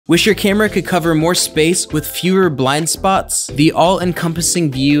Wish your camera could cover more space with fewer blind spots? The all-encompassing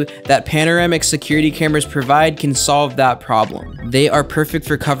view that panoramic security cameras provide can solve that problem. They are perfect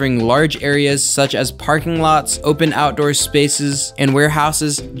for covering large areas such as parking lots, open outdoor spaces, and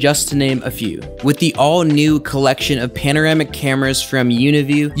warehouses, just to name a few. With the all-new collection of panoramic cameras from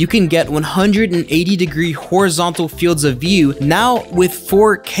Uniview, you can get 180-degree horizontal fields of view, now with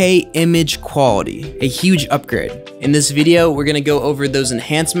 4K image quality, a huge upgrade. In this video, we're gonna go over those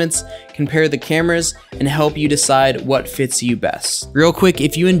enhancements, compare the cameras, and help you decide what fits you best. Real quick,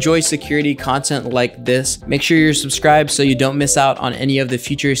 if you enjoy security content like this, make sure you're subscribed so you don't miss out on any of the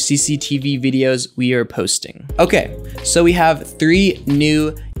future CCTV videos we are posting. Okay, so we have 3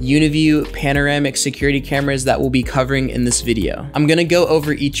 new Uniview panoramic security cameras that we'll be covering in this video. I'm gonna go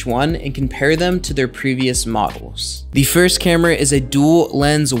over each one and compare them to their previous models. The first camera is a dual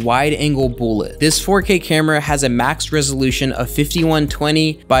lens wide angle bullet. This 4K camera has a max resolution of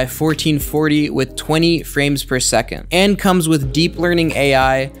 5120 by 1440 with 20 frames per second and comes with deep learning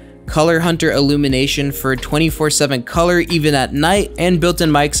AI, color hunter illumination for 24/7 color even at night, and built-in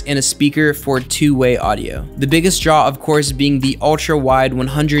mics and a speaker for two-way audio. The biggest draw, of course, being the ultra-wide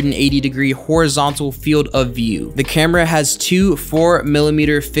 180-degree horizontal field of view. The camera has 2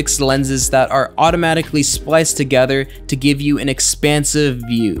 4mm fixed lenses that are automatically spliced together to give you an expansive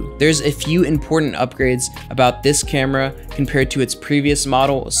view. There's a few important upgrades about this camera compared to its previous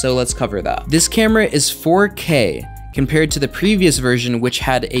model, so let's cover that. This camera is 4K compared to the previous version, which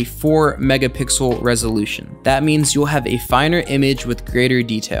had a 4 megapixel resolution. That means you'll have a finer image with greater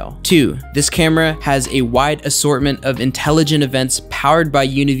detail. 2, this camera has a wide assortment of intelligent events powered by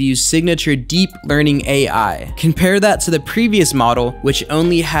Uniview's signature deep learning AI. Compare that to the previous model, which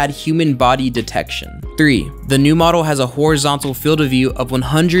only had human body detection. 3, the new model has a horizontal field of view of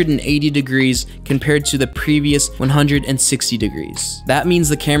 180 degrees compared to the previous 160 degrees. That means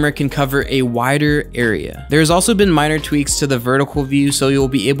the camera can cover a wider area. There's also been minor tweaks to the vertical view, so you'll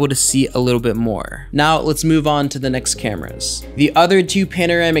be able to see a little bit more. Now let's move on to the next cameras. The other 2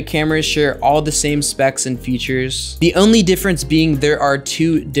 panoramic cameras share all the same specs and features. The only difference being there are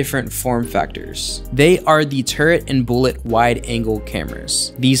 2 different form factors. They are the turret and bullet wide angle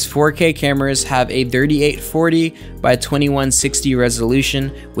cameras. These 4K cameras have a 3840 by 2160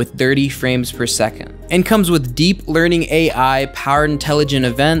 resolution with 30 frames per second and comes with deep learning AI, powered intelligent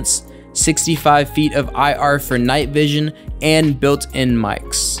events, 65 feet of IR for night vision, and built-in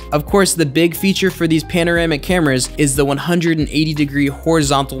mics. Of course, the big feature for these panoramic cameras is the 180-degree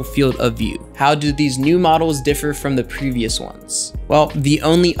horizontal field of view. How do these new models differ from the previous ones? Well, the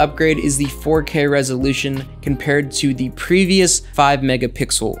only upgrade is the 4K resolution compared to the previous 5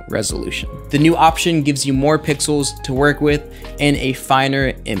 megapixel resolution. The new option gives you more pixels to work with and a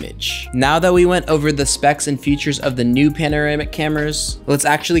finer image. Now that we went over the specs and features of the new panoramic cameras, let's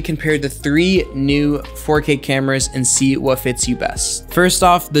actually compare the 3 new 4K cameras and see what fits you best. First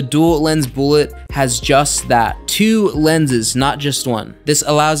off, the dual lens bullet has just that, 2 lenses, not just one. This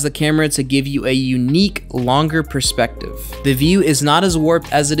allows the camera to give you a unique, longer perspective. The view is not as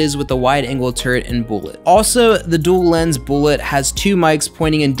warped as it is with the wide angle turret and bullet. Also, the dual lens bullet has 2 mics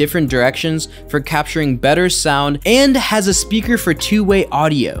pointing in different directions for capturing better sound and has a speaker for two-way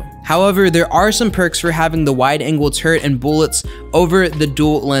audio. However, there are some perks for having the wide angle turret and bullets over the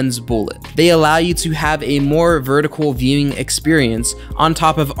dual lens bullet. They allow you to have a more vertical viewing experience on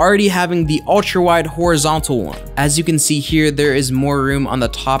top of already having the ultra wide horizontal one. As you can see here, there is more room on the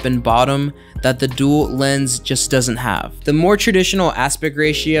top and bottom that the dual lens just doesn't have. The more traditional aspect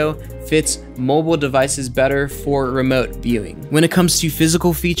ratio fits mobile devices better for remote viewing. When it comes to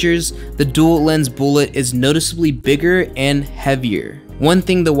physical features, the dual lens bullet is noticeably bigger and heavier. One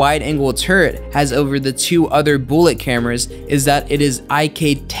thing the wide angle turret has over the 2 other bullet cameras is that it is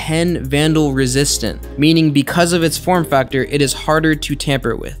IK10 vandal resistant, meaning because of its form factor, it is harder to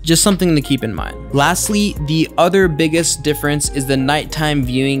tamper with. Just something to keep in mind. Lastly, the other biggest difference is the nighttime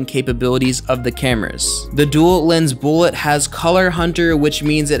viewing capabilities of the cameras. The dual lens bullet has color hunter, which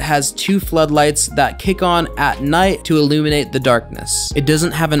means it has 2 floodlights that kick on at night to illuminate the darkness. It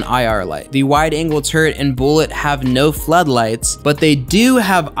doesn't have an IR light. The wide angle turret and bullet have no floodlights, but they do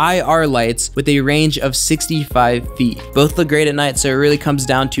have IR lights with a range of 65 feet. Both look great at night, so it really comes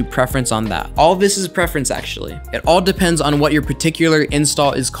down to preference on that. All of this is preference actually. It all depends on what your particular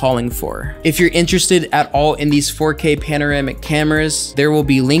install is calling for. If you're interested at all in these 4K panoramic cameras, there will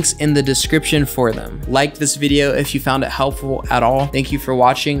be links in the description for them. Like this video if you found it helpful at all. Thank you for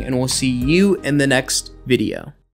watching, and we'll see you in the next video.